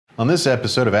On this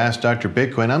episode of Ask Dr.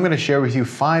 Bitcoin, I'm going to share with you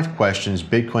 5 questions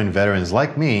Bitcoin veterans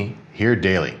like me hear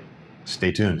daily.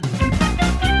 Stay tuned.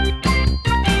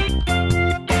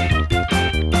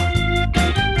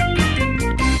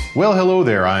 Well, hello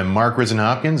there. I'm Mark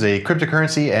Risen-Hopkins, a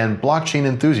cryptocurrency and blockchain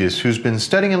enthusiast who's been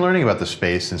studying and learning about the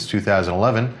space since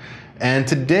 2011. And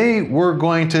today we're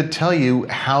going to tell you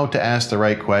how to ask the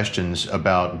right questions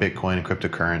about Bitcoin,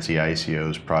 cryptocurrency,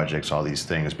 ICOs, projects, all these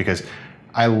things, because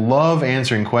I love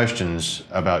answering questions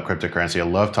about cryptocurrency. I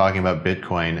love talking about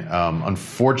Bitcoin.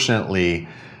 Unfortunately,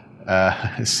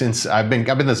 since I've been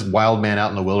this wild man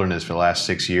out in the wilderness for the last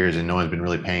 6 years, and no one's been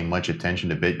really paying much attention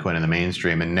to Bitcoin in the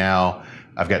mainstream. And now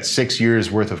I've got 6 years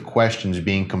worth of questions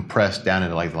being compressed down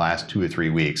into like the last 2 or 3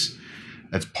 weeks.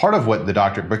 That's part of what the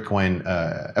Dr. Bitcoin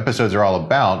episodes are all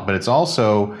about, but it's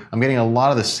also, I'm getting a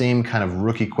lot of the same kind of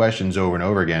rookie questions over and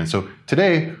over again. So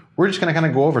today, we're just gonna kind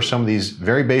of go over some of these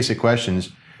very basic questions.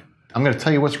 I'm gonna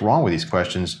tell you what's wrong with these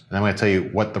questions, and I'm gonna tell you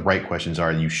what the right questions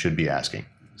are you should be asking.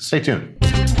 Stay tuned.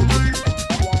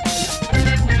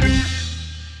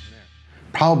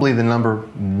 Probably the number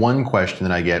one question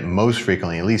that I get most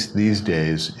frequently, at least these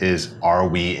days, is, are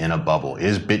we in a bubble?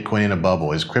 Is Bitcoin in a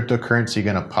bubble? Is cryptocurrency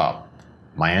gonna pop?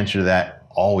 My answer to that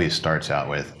always starts out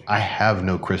with, I have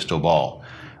no crystal ball.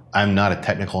 I'm not a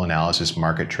technical analysis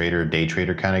market trader, day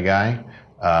trader kind of guy.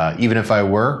 Even if I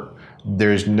were,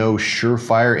 there's no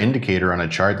surefire indicator on a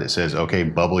chart that says, okay,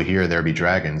 bubble here, there be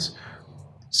dragons.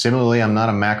 Similarly, I'm not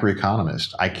a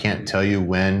macroeconomist. I can't tell you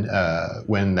when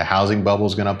the housing bubble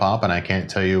is going to pop, and I can't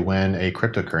tell you when a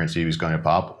cryptocurrency is going to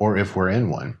pop, or if we're in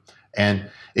one. And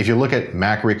if you look at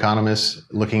macroeconomists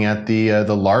looking at the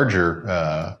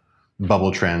larger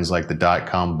bubble trends like the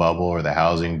dot-com bubble or the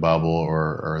housing bubble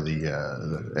or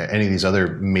any of these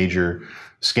other major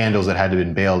scandals that had to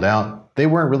been bailed out, they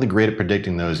weren't really great at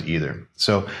predicting those either.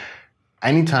 So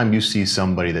anytime you see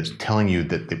somebody that's telling you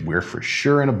that we're for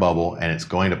sure in a bubble and it's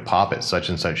going to pop at such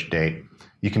and such date,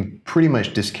 you can pretty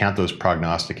much discount those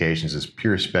prognostications as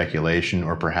pure speculation,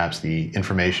 or perhaps the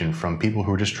information from people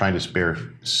who are just trying to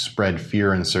spread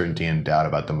fear, uncertainty, and doubt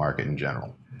about the market in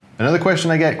general. Another question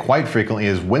I get quite frequently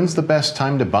is, when's the best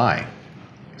time to buy?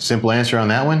 Simple answer on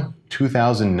that one,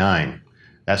 2009.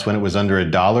 That's when it was under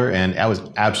 $1, and that was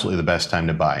absolutely the best time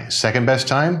to buy. Second best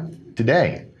time,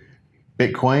 today.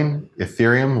 Bitcoin,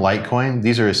 Ethereum, Litecoin,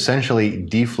 these are essentially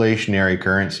deflationary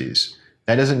currencies.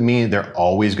 That doesn't mean they're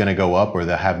always going to go up or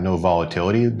they'll have no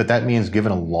volatility, but that means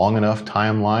given a long enough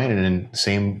timeline and in the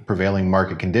same prevailing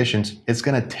market conditions, it's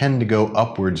going to tend to go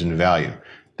upwards in value.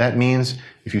 That means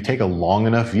if you take a long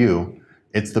enough view,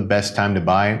 it's the best time to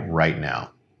buy right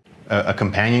now. A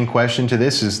companion question to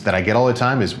this is that I get all the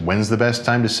time is, when's the best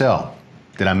time to sell?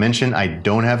 Did I mention I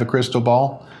don't have a crystal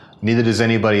ball? Neither does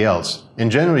anybody else. In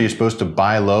general, you're supposed to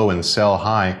buy low and sell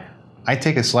high. I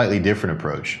take a slightly different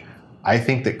approach. I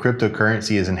think that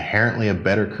cryptocurrency is inherently a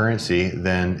better currency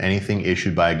than anything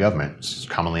issued by a government. It's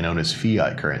commonly known as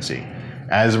fiat currency.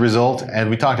 As a result, and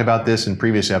we talked about this in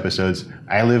previous episodes,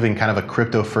 I live in kind of a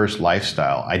crypto-first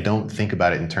lifestyle. I don't think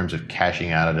about it in terms of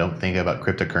cashing out. I don't think about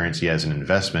cryptocurrency as an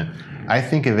investment. I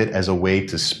think of it as a way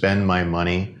to spend my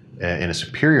money in a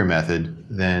superior method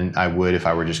than I would if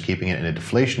I were just keeping it in a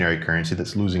deflationary currency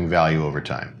that's losing value over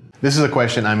time. This is a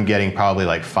question I'm getting probably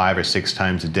like 5 or 6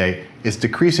 times a day. It's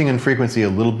decreasing in frequency a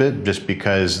little bit just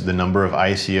because the number of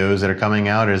ICOs that are coming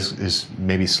out is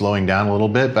maybe slowing down a little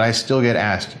bit, but I still get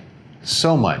asked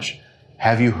so much,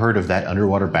 have you heard of that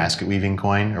underwater basket weaving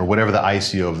coin or whatever the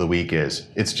ICO of the week is?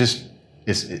 It's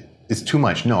too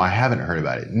much. No, I haven't heard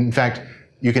about it. In fact,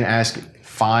 you can ask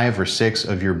 5 or 6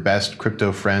 of your best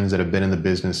crypto friends that have been in the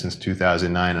business since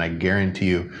 2009, and I guarantee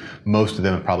you most of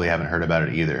them probably haven't heard about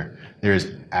it either. There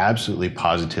is absolutely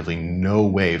positively no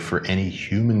way for any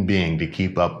human being to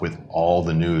keep up with all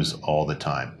the news all the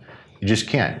time. You just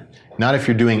can't. Not if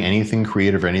you're doing anything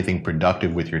creative or anything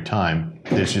productive with your time.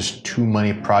 There's just too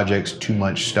many projects, too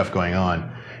much stuff going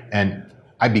on. And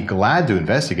I'd be glad to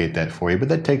investigate that for you, but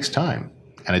that takes time.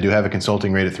 And I do have a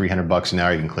consulting rate of $300 an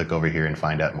hour. You can click over here and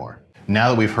find out more. Now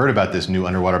that we've heard about this new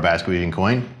underwater basket weaving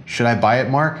coin, should I buy it,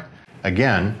 Mark?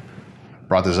 Again,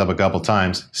 brought this up a couple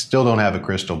times, still don't have a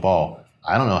crystal ball.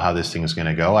 I don't know how this thing is going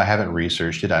to go. I haven't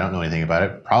researched it. I don't know anything about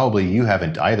it. Probably you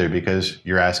haven't either because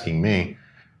you're asking me.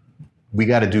 We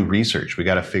got to do research. We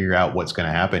got to figure out what's going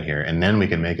to happen here, and then we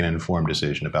can make an informed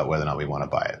decision about whether or not we want to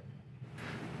buy it.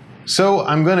 So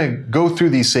I'm going to go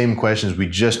through these same questions we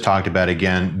just talked about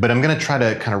again, but I'm going to try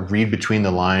to kind of read between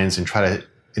the lines and try to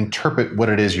interpret what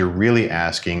it is you're really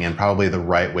asking and probably the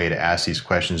right way to ask these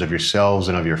questions of yourselves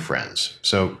and of your friends.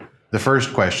 So the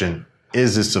first question,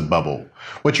 Is this a bubble?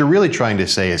 What you're really trying to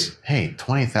say is, hey,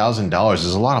 $20,000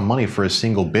 is a lot of money for a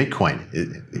single Bitcoin.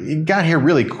 It got here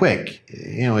really quick.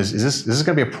 You know, is this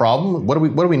going to be a problem? What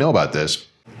do we know about this?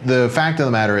 The fact of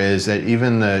the matter is that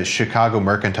even the Chicago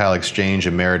Mercantile Exchange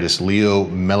emeritus Leo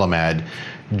Melamed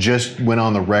just went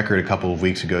on the record a couple of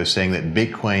weeks ago saying that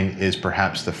Bitcoin is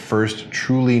perhaps the first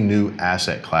truly new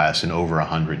asset class in over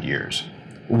 100 years.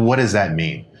 What does that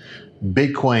mean?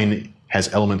 Bitcoin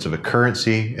has elements of a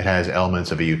currency, it has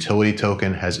elements of a utility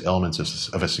token, has elements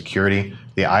of a security.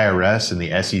 The IRS and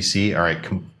the SEC are at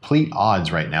complete odds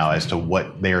right now as to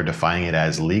what they are defining it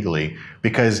as legally,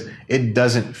 because it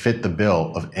doesn't fit the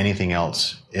bill of anything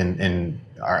else in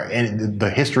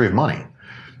the history of money.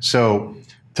 So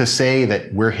to say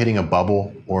that we're hitting a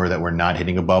bubble or that we're not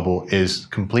hitting a bubble is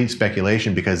complete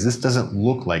speculation, because this doesn't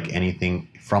look like anything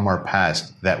from our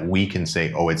past that we can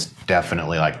say, oh, it's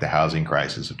definitely like the housing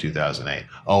crisis of 2008.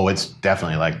 Oh, it's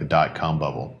definitely like the dot-com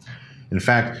bubble. In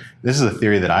fact, this is a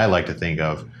theory that I like to think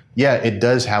of. Yeah, it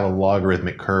does have a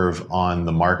logarithmic curve on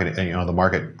the market, the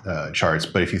market charts.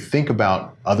 But if you think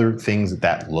about other things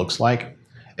that looks like,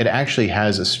 it actually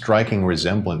has a striking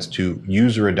resemblance to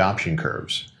user adoption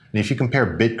curves. And if you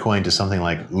compare Bitcoin to something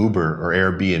like Uber or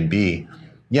Airbnb,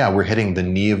 yeah, we're hitting the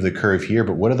knee of the curve here,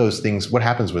 but what are those things? What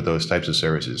happens with those types of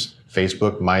services?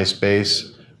 Facebook,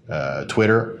 MySpace,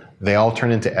 Twitter, they all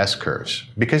turn into S-curves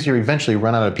because you eventually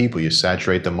run out of people, you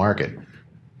saturate the market.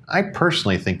 I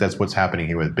personally think that's what's happening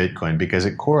here with Bitcoin, because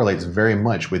it correlates very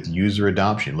much with user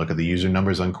adoption. Look at the user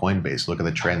numbers on Coinbase, look at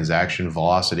the transaction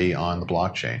velocity on the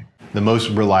blockchain. The most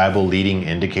reliable leading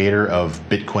indicator of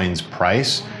Bitcoin's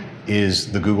price is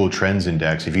the Google Trends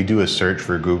Index. If you do a search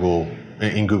for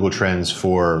in Google Trends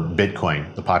for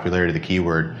Bitcoin, the popularity of the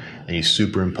keyword, and you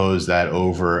superimpose that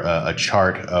over a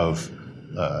chart of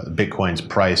Bitcoin's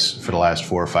price for the last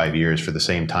 4 or 5 years for the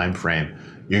same time frame,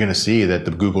 you're going to see that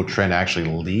the Google trend actually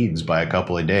leads by a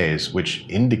couple of days, which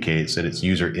indicates that it's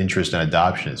user interest and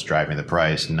adoption that's driving the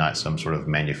price, not some sort of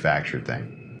manufactured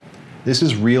thing. This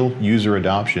is real user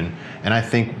adoption, and I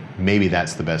think maybe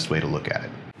that's the best way to look at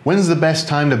it. When's the best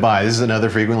time to buy? This is another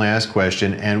frequently asked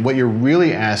question, and what you're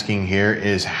really asking here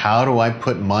is, how do I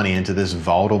put money into this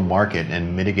volatile market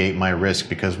and mitigate my risk?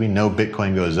 Because we know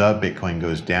Bitcoin goes up, Bitcoin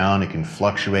goes down, it can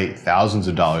fluctuate thousands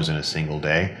of dollars in a single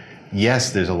day.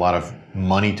 Yes, there's a lot of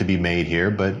money to be made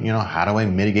here, but how do I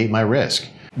mitigate my risk?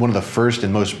 One of the first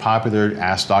and most popular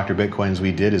Ask Dr. Bitcoins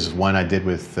we did is one I did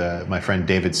with my friend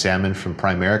David Salmon from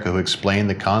Primerica, who explained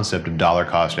the concept of dollar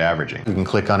cost averaging. You can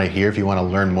click on it here if you want to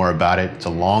learn more about it. It's a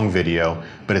long video,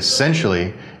 but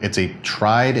essentially it's a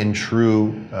tried and true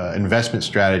investment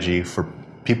strategy for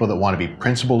people that want to be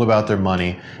principled about their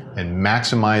money and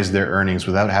maximize their earnings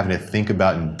without having to think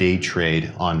about and day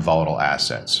trade on volatile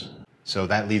assets. So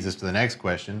that leads us to the next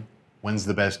question. When's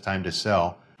the best time to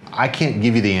sell? I can't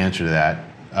give you the answer to that.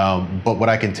 But what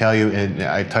I can tell you, and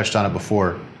I touched on it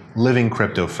before, living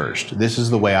crypto first. This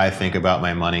is the way I think about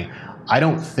my money. I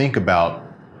don't think about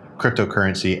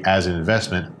cryptocurrency as an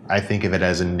investment. I think of it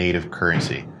as a native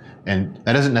currency. And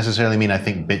that doesn't necessarily mean I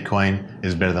think Bitcoin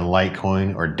is better than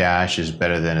Litecoin or Dash is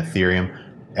better than Ethereum.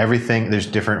 Everything, there's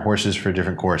different horses for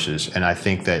different courses. And I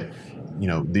think that,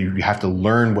 you have to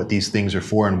learn what these things are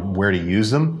for and where to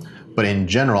use them. But in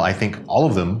general, I think all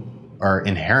of them are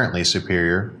inherently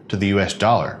superior to the US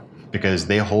dollar because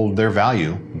they hold their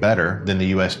value better than the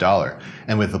US dollar.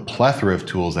 And with the plethora of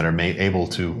tools that are able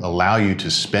to allow you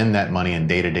to spend that money in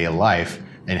day-to-day life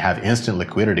and have instant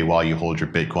liquidity while you hold your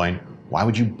Bitcoin, why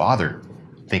would you bother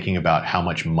thinking about how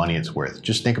much money it's worth?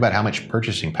 Just think about how much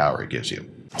purchasing power it gives you.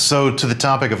 So to the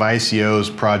topic of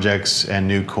ICOs, projects, and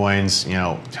new coins,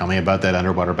 tell me about that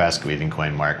underwater basket weaving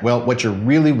coin, Mark. Well, what you're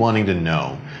really wanting to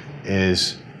know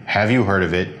is, have you heard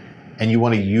of it? And you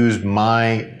want to use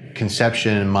my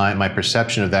conception and my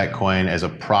perception of that coin as a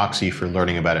proxy for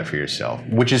learning about it for yourself,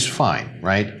 which is fine,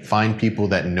 right? Find people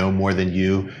that know more than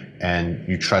you and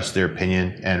you trust their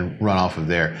opinion and run off of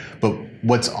there. But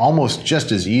what's almost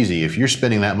just as easy, if you're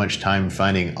spending that much time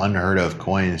finding unheard of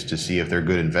coins to see if they're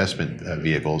good investment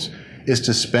vehicles, is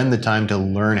to spend the time to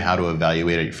learn how to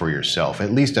evaluate it for yourself,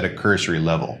 at least at a cursory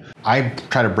level. I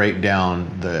try to break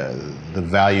down the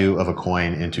value of a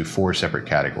coin into 4 separate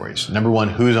categories. Number 1,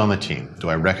 who's on the team? Do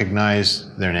I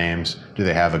recognize their names? Do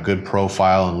they have a good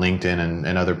profile on LinkedIn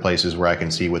and other places where I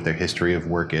can see what their history of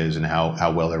work is and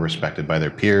how well they're respected by their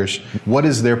peers? What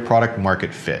is their product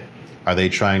market fit? Are they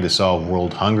trying to solve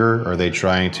world hunger? Are they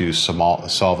trying to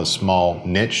solve a small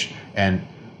niche? And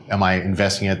am I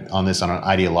investing on this on an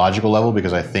ideological level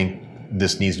because I think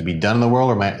this needs to be done in the world,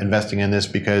 or am I investing in this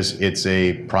because it's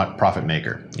a profit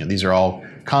maker? These are all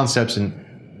concepts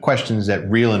and questions that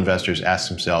real investors ask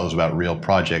themselves about real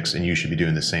projects, and you should be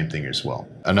doing the same thing as well.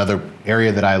 Another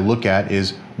area that I look at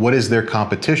is, what is their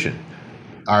competition?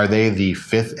 Are they the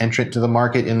fifth entrant to the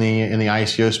market in the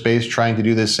ICO space trying to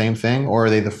do this same thing, or are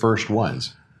they the first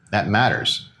ones? That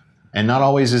matters. And not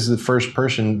always is the first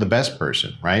person the best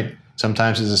person, right?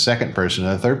 Sometimes it's the second person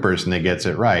or the third person that gets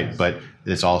it right, but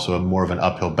it's also more of an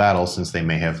uphill battle since they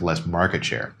may have less market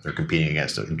share. They're competing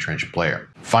against an entrenched player.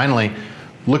 Finally,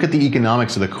 look at the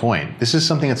economics of the coin. This is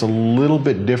something that's a little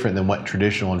bit different than what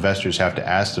traditional investors have to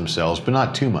ask themselves, but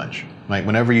not too much. Like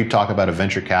whenever you talk about a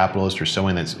venture capitalist or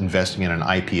someone that's investing in an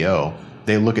IPO,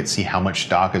 they look at see how much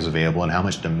stock is available and how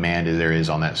much demand there is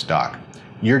on that stock.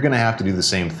 You're going to have to do the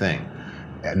same thing.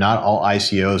 Not all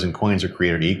ICOs and coins are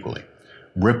created equally.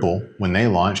 Ripple, when they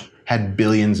launched, had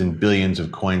billions and billions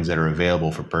of coins that are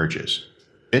available for purchase.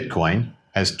 Bitcoin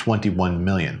has 21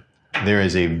 million. There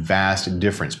is a vast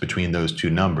difference between those two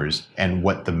numbers and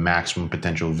what the maximum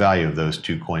potential value of those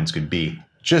two coins could be,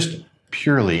 just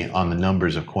purely on the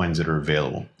numbers of coins that are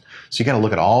available. So you got to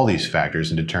look at all these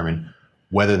factors and determine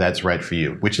whether that's right for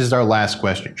you, which is our last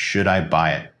question. Should I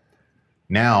buy it?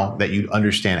 Now that you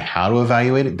understand how to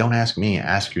evaluate it, don't ask me,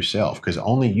 ask yourself, because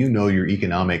only you know your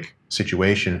economic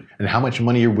situation and how much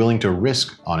money you're willing to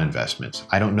risk on investments.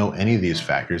 I don't know any of these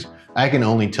factors. I can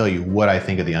only tell you what I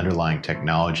think of the underlying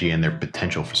technology and their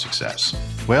potential for success.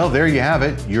 Well, there you have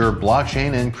it, your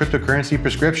blockchain and cryptocurrency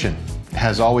prescription.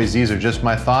 As always, these are just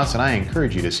my thoughts, and I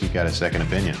encourage you to seek out a second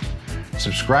opinion.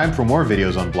 Subscribe for more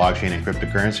videos on blockchain and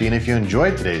cryptocurrency, and if you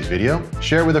enjoyed today's video,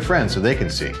 share it with a friend so they can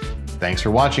see. Thanks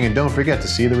for watching, and don't forget to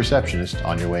see the receptionist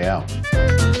on your way out.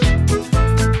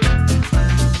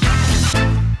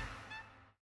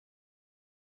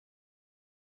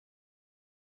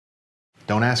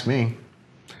 Don't ask me.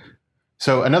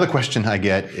 So another question I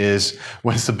get is,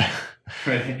 what's the best?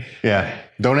 Yeah,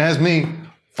 don't ask me.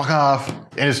 Fuck off.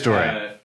 End of story.